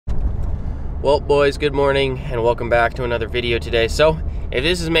Well, boys, good morning and welcome back to another video today. So if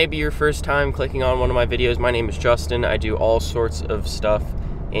this is maybe your first time clicking on one of my videos, my name is Justin. I do all sorts of stuff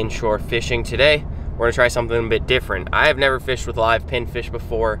inshore fishing. Today we're gonna try something a bit different. I have never fished with live pinfish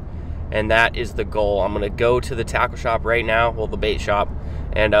before, and that is the goal. I'm gonna go to the tackle shop right now, well, the bait shop,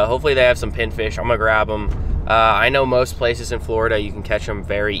 and hopefully they have some pinfish. I'm gonna grab them. I know most places in Florida you can catch them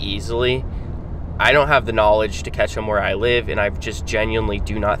very easily. I don't have the knowledge to catch them where I live, and I just genuinely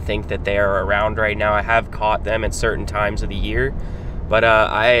do not think that they are around right now. I have caught them at certain times of the year, but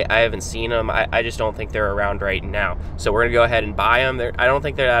I haven't seen them. I just don't think they're around right now. So we're gonna go ahead and buy them. I don't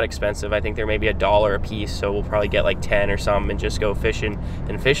think they're that expensive. I think they're maybe $1 a piece, so we'll probably get like 10 or something and just go fishing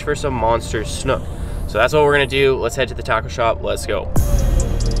and fish for some monster snook. So that's what we're gonna do. Let's head to the tackle shop. Let's go.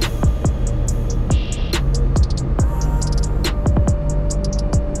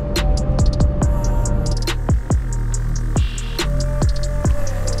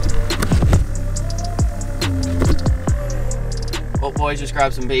 Boys just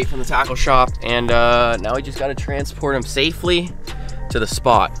grabbed some bait from the tackle shop, and now we just got to transport them safely to the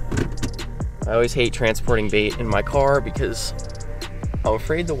spot. I always hate transporting bait in my car because I'm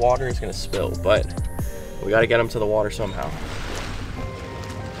afraid the water is going to spill, but we got to get them to the water somehow.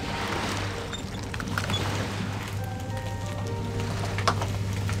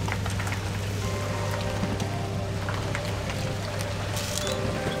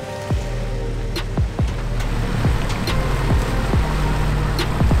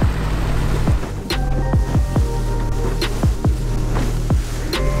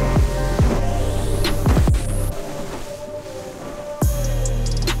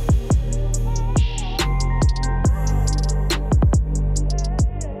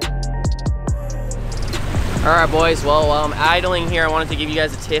 All right, boys, well, while I'm idling here, I wanted to give you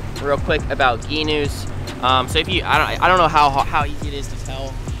guys a tip real quick about Ginus. So if you, I don't know how easy it is to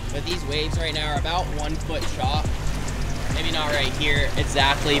tell, but these waves right now are about 1 foot chop. Maybe not right here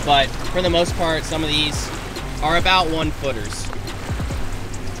exactly, but for the most part, some of these are about 1 footers.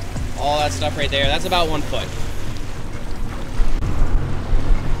 All that stuff right there, that's about 1 foot.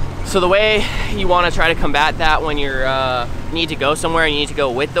 So the way you want to try to combat that when you're need to go somewhere and you need to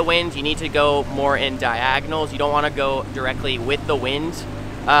go with the wind, you need to go more in diagonals. You don't want to go directly with the wind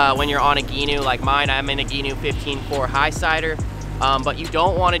when you're on a Ginu like mine. I'm in a Ginu 15.4 high sider, but you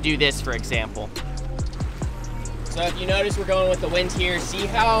don't want to do this, for example. So if you notice we're going with the wind here, see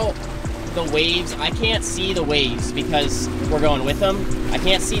how the waves, I can't see the waves because we're going with them. I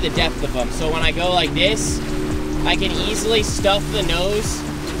can't see the depth of them. So when I go like this, I can easily stuff the nose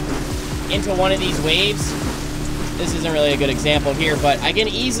into one of these waves. This isn't really a good example here, but I can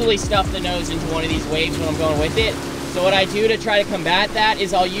easily stuff the nose into one of these waves when I'm going with it. So what I do to try to combat that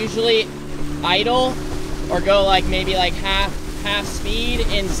is I'll usually idle or go like maybe like half speed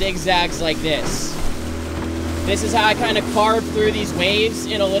in zigzags like this. This is how I kind of carve through these waves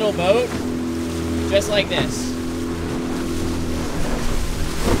in a little boat, just like this.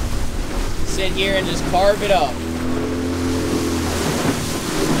 Sit here and just carve it up.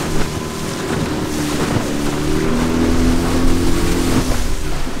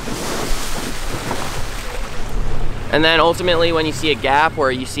 And then ultimately when you see a gap where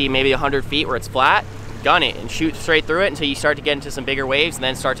you see maybe 100 feet where it's flat, gun it and shoot straight through it until you start to get into some bigger waves, and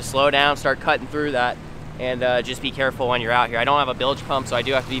then start to slow down, start cutting through that, and just be careful when you're out here. I don't have a bilge pump, so I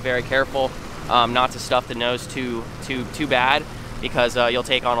do have to be very careful not to stuff the nose too bad, because you'll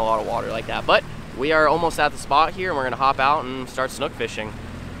take on a lot of water like that. But we are almost at the spot here, and we're gonna hop out and start snook fishing.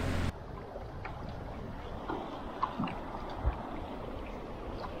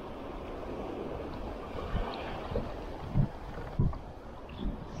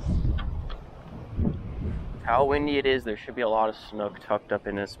 How windy it is, there should be a lot of snook tucked up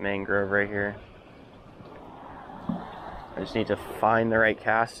in this mangrove right here. I just need to find the right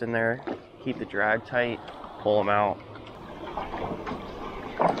cast in there, keep the drag tight, pull them out.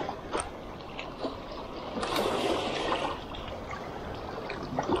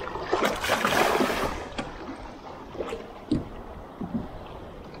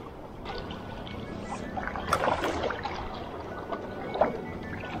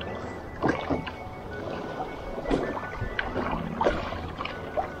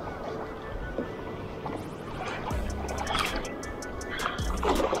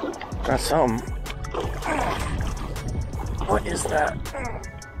 Got some. What is that?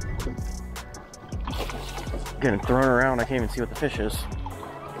 Getting thrown around, I can't even see what the fish is.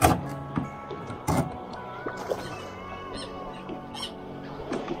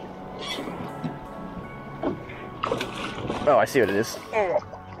 Oh, I see what it is.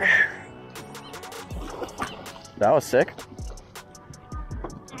 That was sick.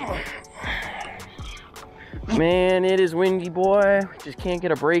 Man, it is windy, boy. Just can't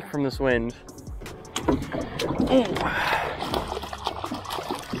get a break from this wind. Ooh.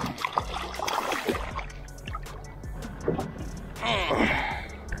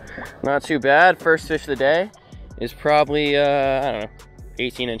 Not too bad. First fish of the day is probably, I don't know,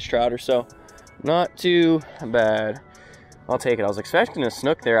 18-inch trout or so. Not too bad. I'll take it. I was expecting a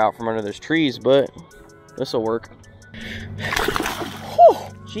snook there out from under those trees, but this will work. Whew,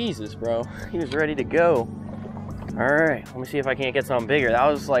 Jesus, bro. He was ready to go. All right, let me see if I can't get something bigger. That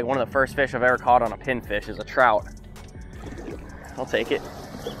was like one of the first fish I've ever caught on a pinfish is a trout. I'll take it.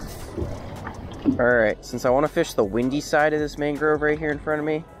 All right, since I want to fish the windy side of this mangrove right here in front of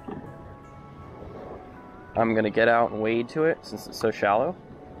me, I'm gonna get out and wade to it since it's so shallow.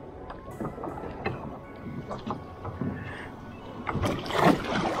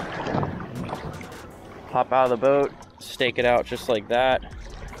 Hop out of the boat, stake it out just like that.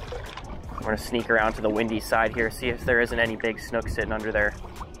 I'm gonna sneak around to the windy side here, see if there isn't any big snook sitting under there.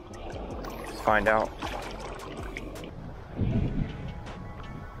 Let's find out.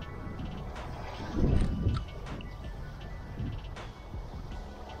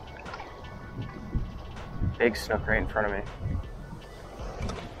 Big snook right in front of me.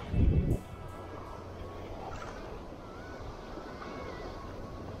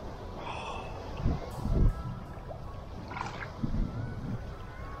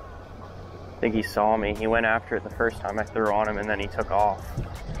 I think he saw me. He went after it the first time I threw on him and then he took off.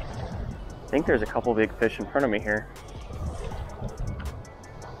 I think there's a couple big fish in front of me here.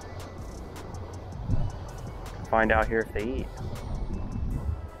 Find out here if they eat.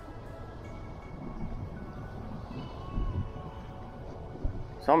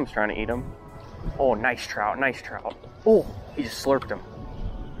 Someone's trying to eat him. Oh, nice trout, nice trout. Oh, he just slurped him.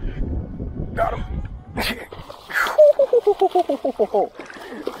 Got him.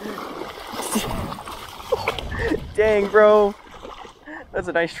 Dang, bro. That's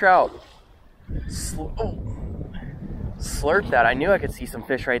a nice trout. Slurped that. I knew I could see some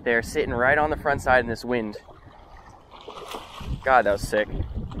fish right there sitting right on the front side in this wind. God, that was sick.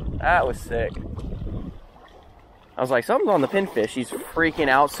 That was sick. I was like, something's on the pinfish. He's freaking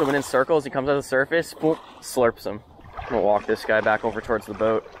out, swimming in circles. He comes to the surface, boom, slurps him. I'm gonna walk this guy back over towards the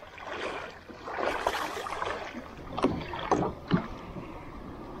boat.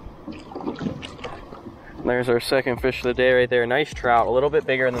 There's our second fish of the day right there. Nice trout, a little bit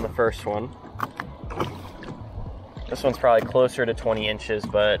bigger than the first one. This one's probably closer to 20 inches,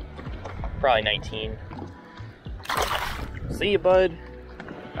 but probably 19. See you, bud.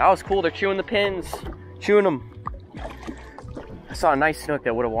 That was cool. They're chewing the pins. Chewing them. I saw a nice snook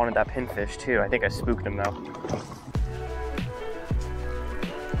that would have wanted that pinfish too. I think I spooked him though.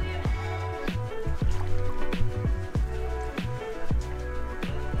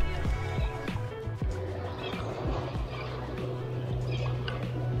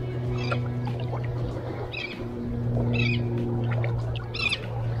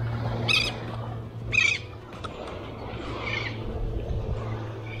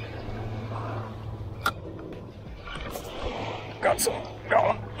 Got some. Got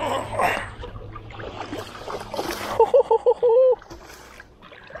one.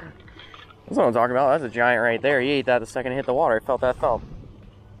 That's what I'm talking about. That's a giant right there. He ate that the second it hit the water. I felt that thump.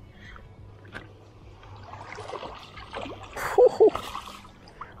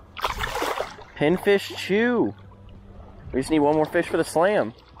 Pinfish chew. We just need one more fish for the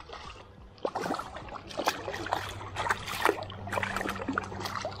slam.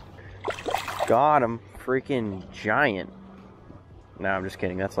 Got him. Freaking giant. No, I'm just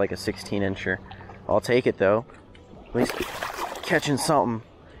kidding. That's like a 16-incher. I'll take it though. At least catching something.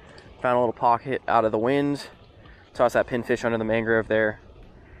 Found a little pocket out of the wind. Toss that pinfish under the mangrove there.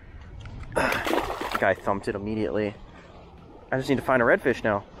 The guy thumped it immediately. I just need to find a redfish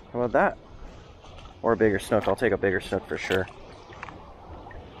now. How about that? Or a bigger snook. I'll take a bigger snook for sure.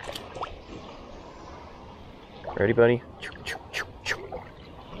 Ready, buddy?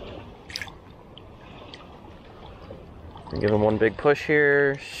 Give him one big push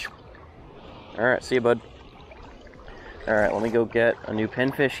here. Alright, see you, bud. Alright, let me go get a new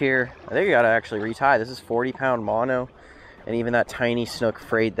pinfish here. I think I gotta actually retie. This is 40-pound mono, and even that tiny snook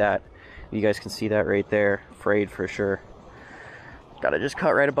frayed that. You guys can see that right there. Frayed for sure. Gotta just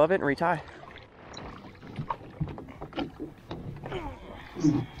cut right above it and retie.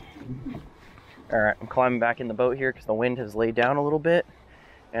 Alright, I'm climbing back in the boat here because the wind has laid down a little bit.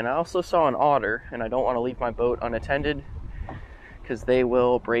 And I also saw an otter, and I don't want to leave my boat unattended because they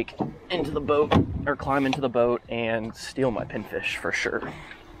will break into the boat or climb into the boat and steal my pinfish for sure.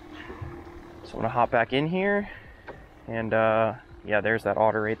 So I'm gonna hop back in here, and yeah, there's that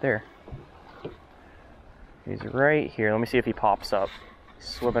otter right there. He's right here. Let me see if he pops up. He's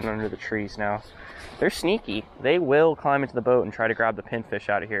swimming under the trees now. They're sneaky. They will climb into the boat and try to grab the pinfish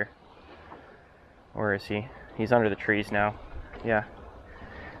out of here. Where is he? He's under the trees now. Yeah.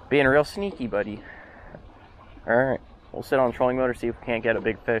 Being real sneaky, buddy. Alright. We'll sit on trolling motor, see if we can't get a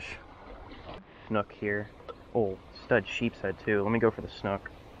big fish. Snook here. Oh, stud sheep's head too. Let me go for the snook.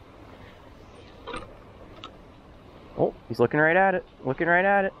 Oh, he's looking right at it. Looking right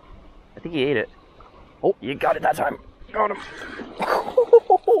at it. I think he ate it. Oh, you got it that time. Got him.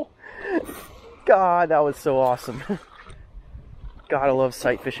 God, that was so awesome. God, I love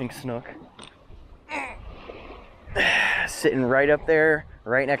sight fishing snook. Sitting right up there,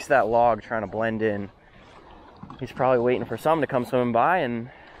 right next to that log, trying to blend in. He's probably waiting for some to come swimming by,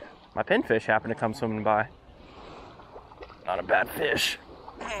 and my pinfish happened to come swimming by. Not a bad fish.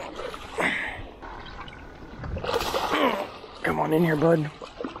 Come on in here, bud.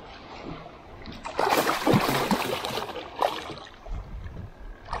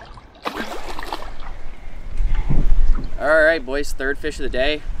 Alright boys, third fish of the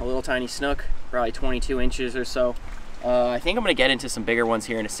day, a little tiny snook, probably 22 inches or so. I think I'm going to get into some bigger ones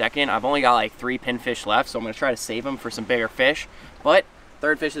here in a second. I've only got like 3 pinfish left, so I'm going to try to save them for some bigger fish. But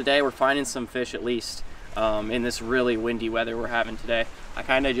third fish of the day, we're finding some fish at least in this really windy weather we're having today. I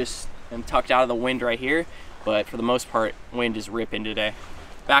kind of just am tucked out of the wind right here, but for the most part, wind is ripping today.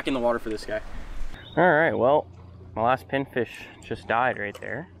 Back in the water for this guy. Alright, well, my last pinfish just died right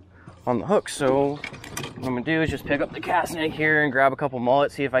there on the hook, so what I'm gonna do is just pick up the cast net here and grab a couple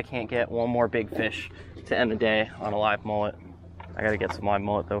mullet, see if I can't get one more big fish to end the day on a live mullet. I gotta get some live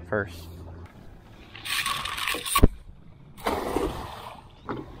mullet though first.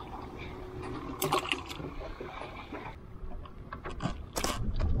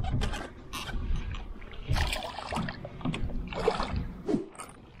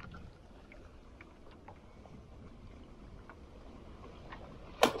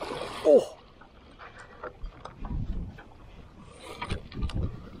 Oh!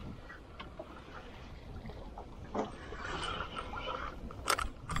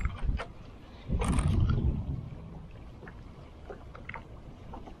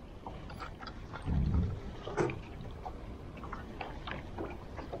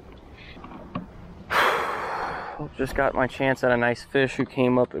 Just got my chance at a nice fish who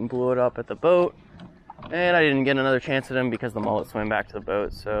came up and blew it up at the boat. And I didn't get another chance at him because the mullet swam back to the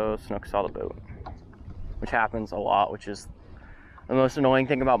boat, so snook saw the boat. Which happens a lot, which is the most annoying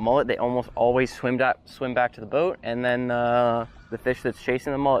thing about mullet. They almost always swim back to the boat, and then the fish that's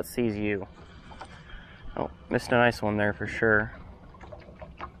chasing the mullet sees you. Oh, missed a nice one there for sure.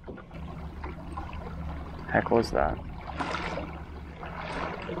 Heck was that?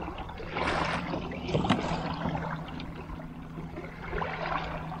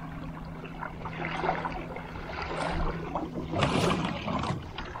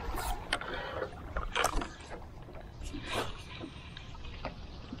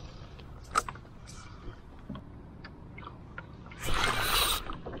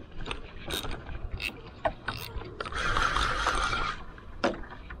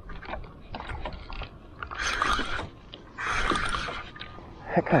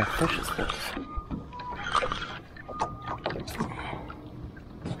 What kind of fish is this?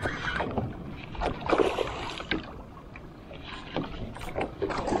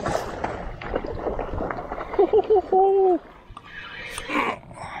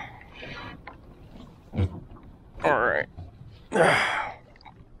 All right.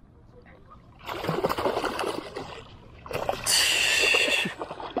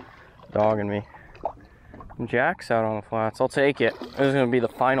 Dogging me. Jack's out on the flats. I'll take it. This is going to be the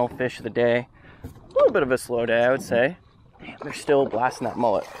final fish of the day. A little bit of a slow day, I would say. Damn, they're still blasting that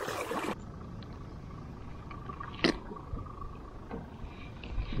mullet.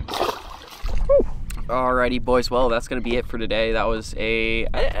 Alrighty, boys. Well, that's going to be it for today. That was it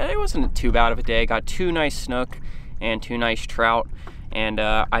wasn't too bad of a day. Got 2 nice snook and 2 nice trout. And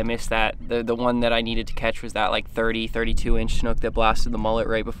I missed that. The one that I needed to catch was that like 30, 32 inch snook that blasted the mullet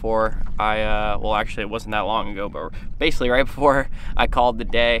right before well, actually it wasn't that long ago, but basically right before I called the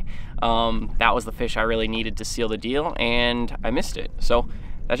day. That was the fish I really needed to seal the deal, and I missed it. So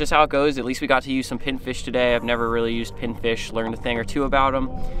that's just how it goes. At least we got to use some pinfish today. I've never really used pinfish, learned a thing or two about them.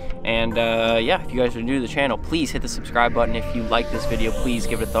 And yeah, if you guys are new to the channel, please hit the subscribe button. If you like this video, please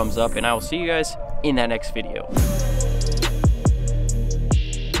give it a thumbs up, and I will see you guys in that next video.